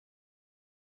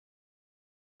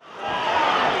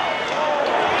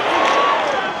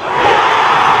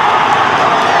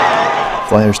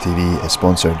Flyers TV is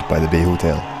sponsored by the Bay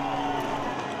Hotel.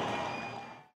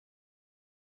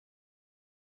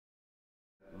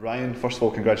 Ryan, first of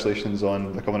all, congratulations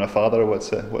on becoming a father. What's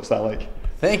that like?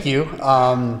 Thank you.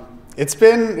 It's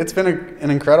been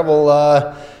an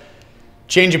incredible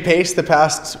change of pace the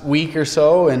past week or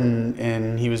so,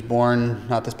 and he was born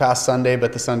not this past Sunday,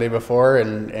 but the Sunday before,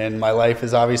 and my life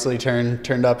has obviously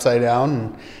turned upside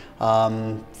down.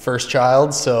 First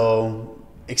child, so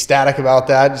ecstatic about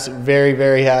that. Just very,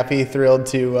 very happy, thrilled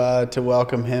to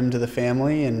welcome him to the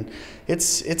family, and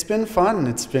it's been fun.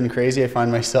 It's been crazy. I find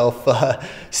myself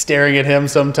staring at him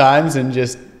sometimes and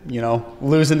just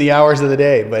losing the hours of the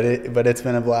day. But it's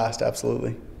been a blast,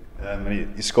 absolutely.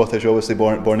 He's Scottish, obviously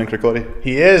born in Kirkcaldy.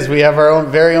 He is. We have our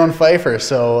very own Pfeiffer.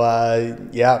 So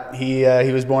yeah, he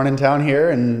was born in town here,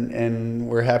 and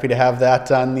we're happy to have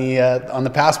that on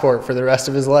the passport for the rest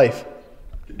of his life.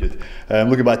 Good.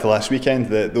 Looking back to last weekend,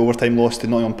 the overtime loss to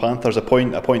Nottingham Panthers, a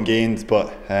point gained,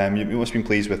 but you must have been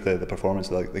pleased with the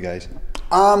performance of the guys.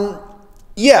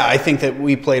 Yeah, I think that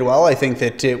we played well. I think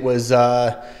that it was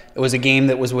a game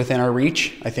that was within our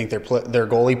reach. I think their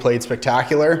goalie played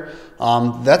spectacular.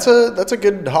 That's a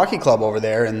good hockey club over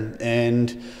there,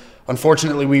 and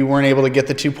unfortunately we weren't able to get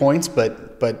the 2 points.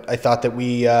 But I thought that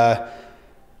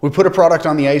we put a product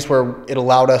on the ice where it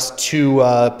allowed us to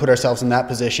put ourselves in that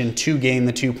position to gain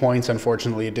the 2 points.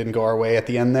 Unfortunately, it didn't go our way at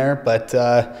the end there, but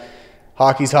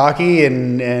hockey's hockey,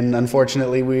 and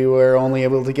unfortunately we were only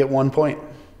able to get 1 point.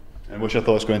 And what's your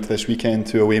thoughts going into this weekend?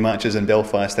 2 away matches in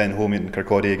Belfast, then home in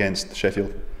Kirkcaldy against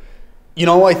Sheffield.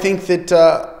 I think that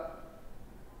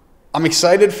I'm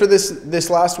excited for this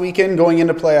last weekend going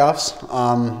into playoffs.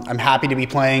 I'm happy to be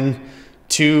playing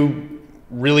 2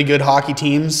 really good hockey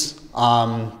teams.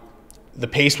 The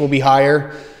pace will be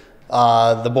higher.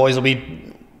 The boys will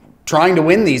be trying to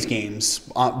win these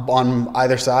games on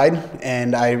either side,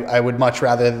 and I would much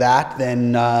rather that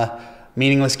than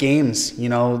meaningless games.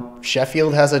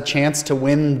 Sheffield has a chance to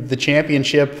win the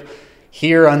championship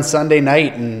here on Sunday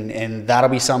night, and that'll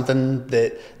be something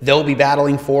that they'll be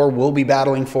battling for, we'll be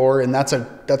battling for, and that's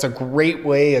a great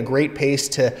way, a great pace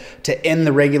to end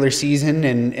the regular season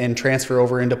and transfer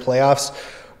over into playoffs.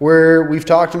 We've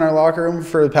talked in our locker room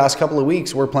for the past couple of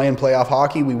weeks. We're playing playoff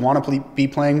hockey. We want to be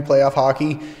playing playoff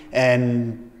hockey,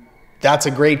 and that's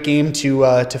a great game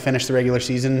to finish the regular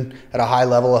season at a high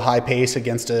level, a high pace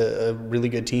against a really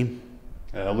good team.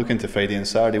 Looking to Friday and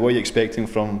Saturday, what are you expecting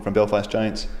from Belfast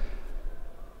Giants?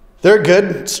 They're a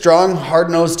good, strong,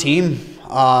 hard-nosed team.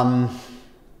 I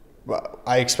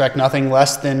expect nothing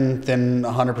less than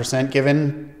 100%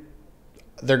 given.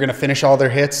 They're going to finish all their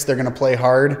hits. They're going to play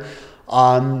hard.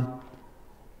 They're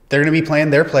going to be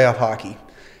playing their playoff hockey,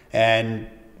 and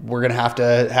we're going to have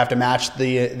to match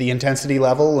the intensity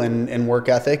level and work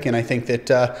ethic. And I think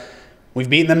that we've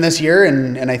beaten them this year,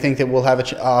 and I think that we'll have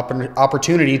an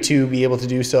opportunity to be able to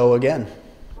do so again.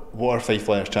 What are Fife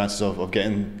Flyers' chances of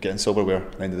getting silverware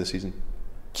at the end of the season?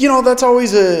 That's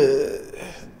always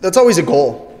a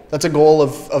goal. That's a goal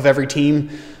of every team.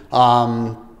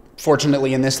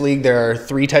 Fortunately, in this league, there are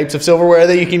 3 types of silverware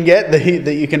that you can get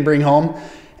that you can bring home,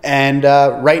 and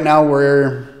right now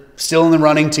we're still in the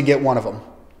running to get one of them.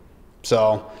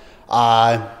 So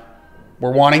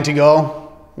we're wanting to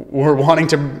go. We're wanting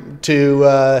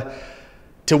to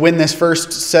win this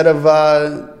first set of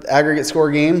aggregate score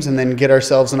games, and then get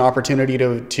ourselves an opportunity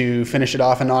to finish it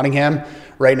off in Nottingham.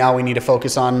 Right now, we need to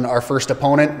focus on our first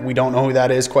opponent. We don't know who that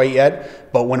is quite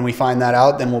yet, but when we find that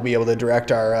out, then we'll be able to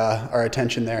direct our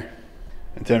attention there.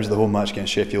 In terms of the home match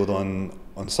against Sheffield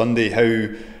on Sunday,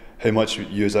 how much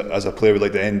you as a player would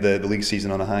like to end the league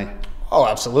season on a high? Oh,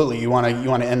 absolutely. You want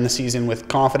to end the season with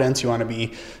confidence. You want to be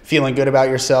feeling good about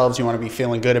yourselves. You want to be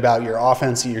feeling good about your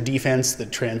offense, your defense, the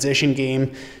transition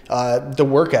game, the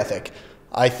work ethic.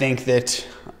 I think that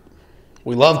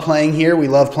we love playing here. We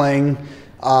love playing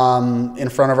in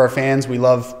front of our fans. We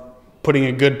love putting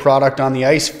a good product on the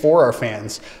ice for our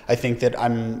fans. I think that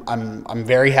I'm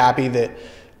very happy that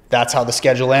that's how the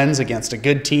schedule ends, against a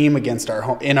good team,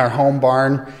 in our home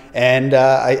barn, and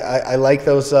I like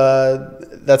those.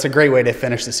 That's a great way to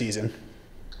finish the season.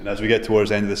 And as we get towards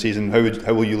the end of the season,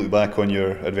 how will you look back on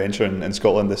your adventure in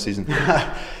Scotland this season?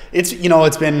 It's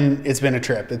been a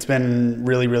trip. It's been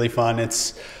really, really fun.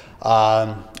 It's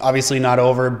obviously not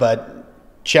over, but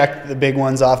check the big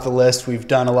ones off the list. We've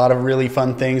done a lot of really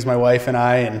fun things, my wife and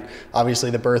I, and obviously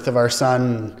the birth of our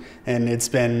son, and it's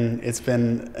been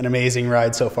an amazing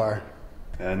ride so far.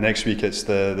 Next week it's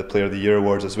the Player of the Year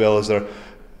awards as well. Is there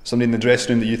somebody in the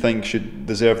dressing room that you think should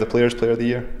deserve the Players Player of the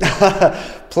Year?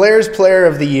 Players Player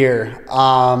of the Year.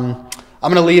 I'm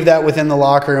going to leave that within the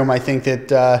locker room. I think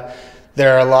that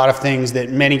there are a lot of things that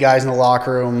many guys in the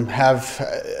locker room have,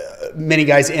 many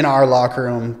guys in our locker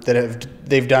room that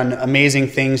they've done amazing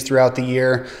things throughout the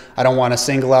year. I don't want to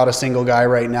single out a single guy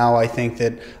right now. I think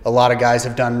that a lot of guys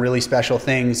have done really special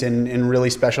things and really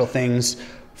special things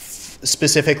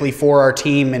specifically for our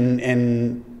team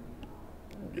and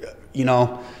you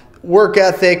know, work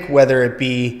ethic, whether it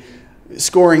be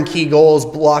scoring key goals,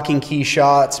 blocking key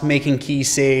shots, making key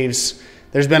saves.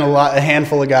 There's been a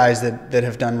handful of guys that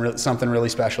have done something really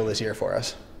special this year for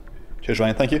us. Cheers,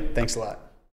 Ryan. Thank you. Thanks a lot.